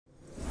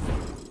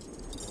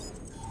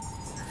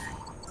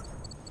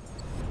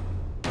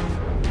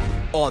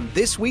On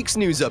this week's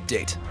news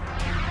update,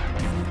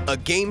 a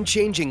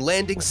game-changing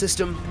landing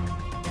system,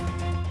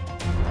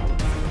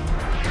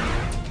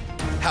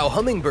 how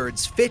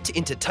hummingbirds fit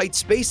into tight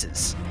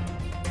spaces,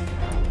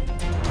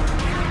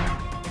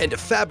 and a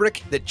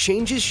fabric that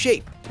changes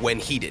shape when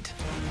heated.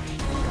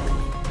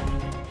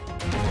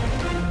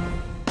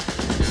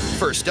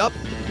 First up,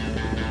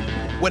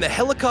 when a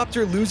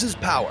helicopter loses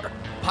power,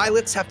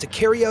 pilots have to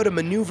carry out a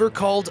maneuver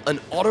called an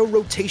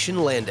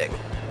autorotation landing.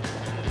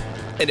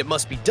 And it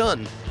must be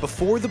done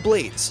before the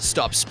blades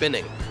stop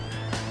spinning.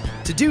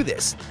 To do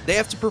this, they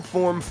have to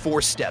perform 4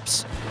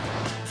 steps.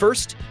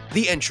 First,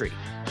 the entry,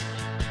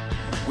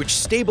 which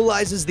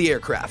stabilizes the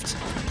aircraft.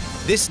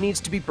 This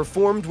needs to be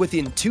performed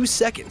within 2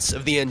 seconds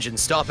of the engine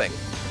stopping.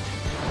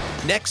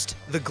 Next,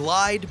 the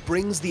glide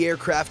brings the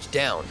aircraft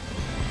down.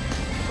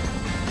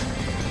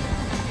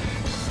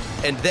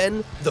 And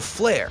then the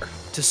flare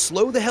to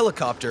slow the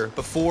helicopter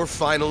before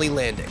finally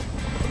landing.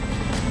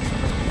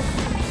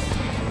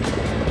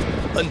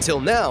 Until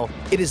now,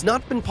 it has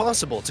not been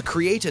possible to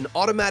create an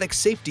automatic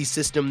safety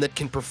system that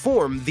can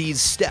perform these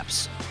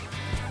steps.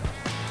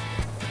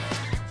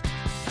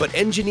 But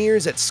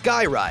engineers at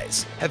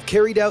Skyrise have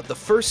carried out the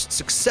first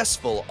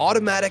successful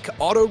automatic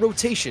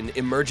auto-rotation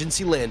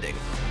emergency landing,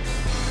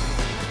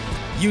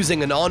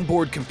 using an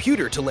onboard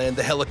computer to land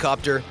the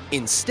helicopter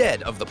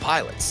instead of the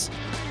pilots.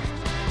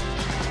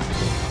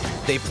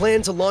 They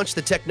plan to launch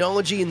the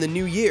technology in the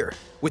new year,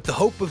 with the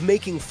hope of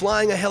making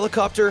flying a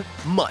helicopter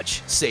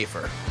much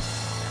safer.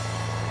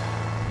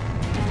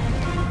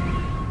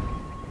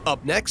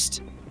 Up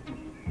next,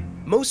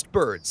 most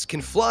birds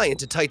can fly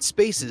into tight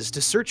spaces to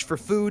search for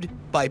food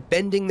by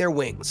bending their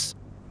wings.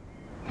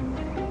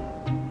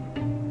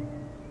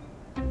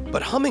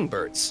 But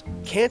hummingbirds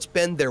can't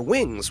bend their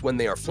wings when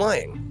they are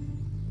flying.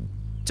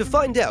 To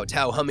find out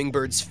how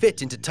hummingbirds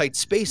fit into tight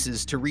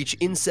spaces to reach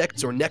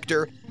insects or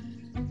nectar,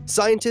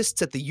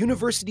 scientists at the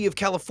University of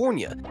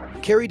California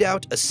carried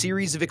out a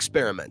series of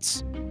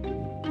experiments.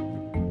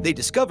 They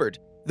discovered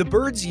the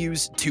birds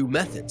use 2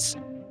 methods.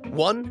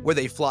 One where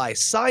they fly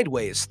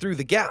sideways through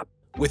the gap,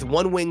 with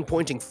one wing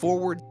pointing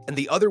forward and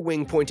the other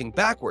wing pointing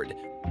backward.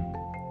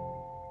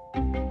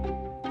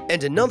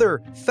 And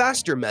another,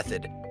 faster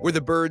method where the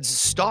birds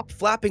stop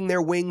flapping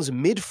their wings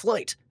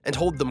mid-flight and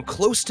hold them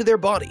close to their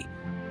body,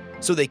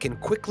 so they can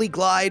quickly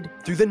glide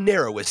through the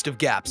narrowest of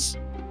gaps.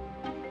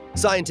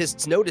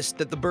 Scientists noticed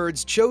that the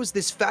birds chose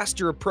this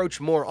faster approach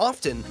more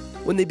often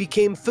when they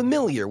became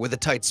familiar with a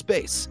tight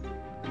space,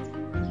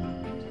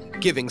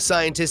 giving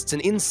scientists an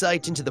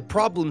insight into the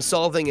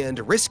problem-solving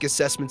and risk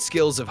assessment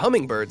skills of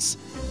hummingbirds,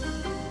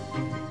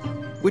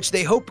 which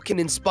they hope can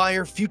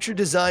inspire future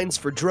designs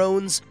for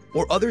drones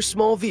or other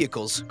small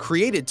vehicles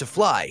created to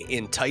fly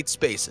in tight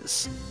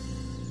spaces.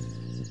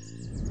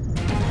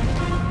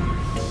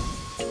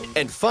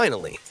 And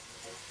finally,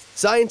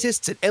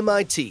 scientists at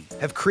MIT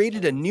have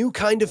created a new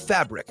kind of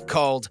fabric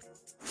called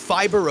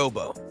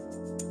Fiberobo.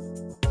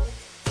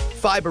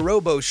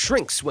 Fiberobo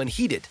shrinks when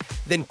heated,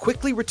 then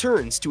quickly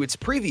returns to its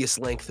previous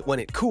length when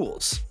it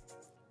cools.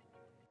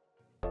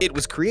 It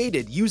was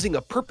created using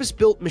a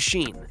purpose-built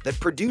machine that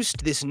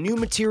produced this new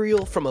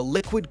material from a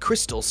liquid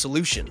crystal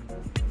solution.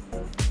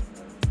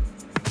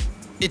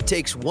 It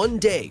takes 1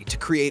 day to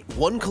create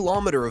 1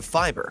 kilometer of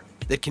fiber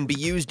that can be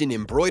used in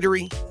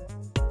embroidery,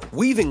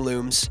 weaving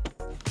looms,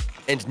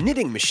 and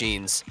knitting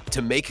machines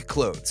to make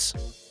clothes.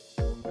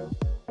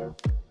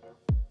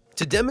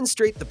 To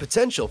demonstrate the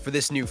potential for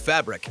this new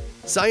fabric,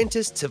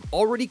 scientists have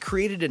already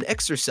created an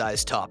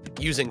exercise top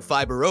using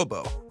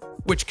Fiberobo,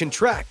 which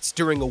contracts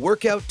during a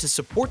workout to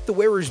support the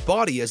wearer's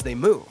body as they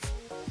move.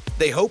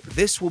 They hope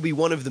this will be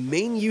one of the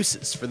main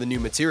uses for the new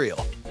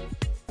material.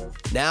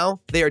 Now,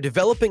 they are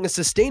developing a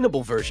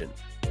sustainable version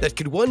that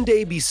could one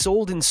day be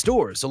sold in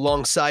stores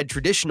alongside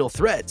traditional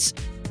threads,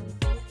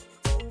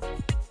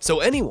 so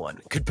anyone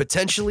could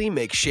potentially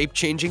make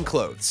shape-changing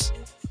clothes.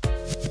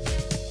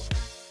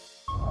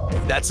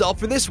 That's all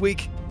for this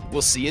week.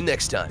 We'll see you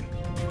next time.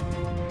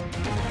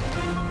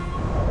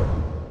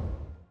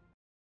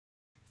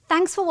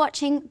 Thanks for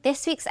watching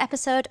this week's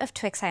episode of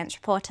Twig Science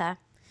Reporter.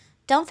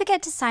 Don't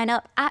forget to sign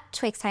up at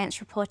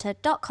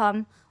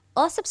twigsciencereporter.com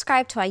or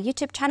subscribe to our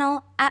YouTube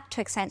channel at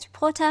Twig Science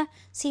Reporter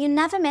so you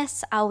never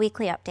miss our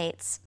weekly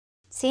updates.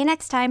 See you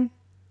next time.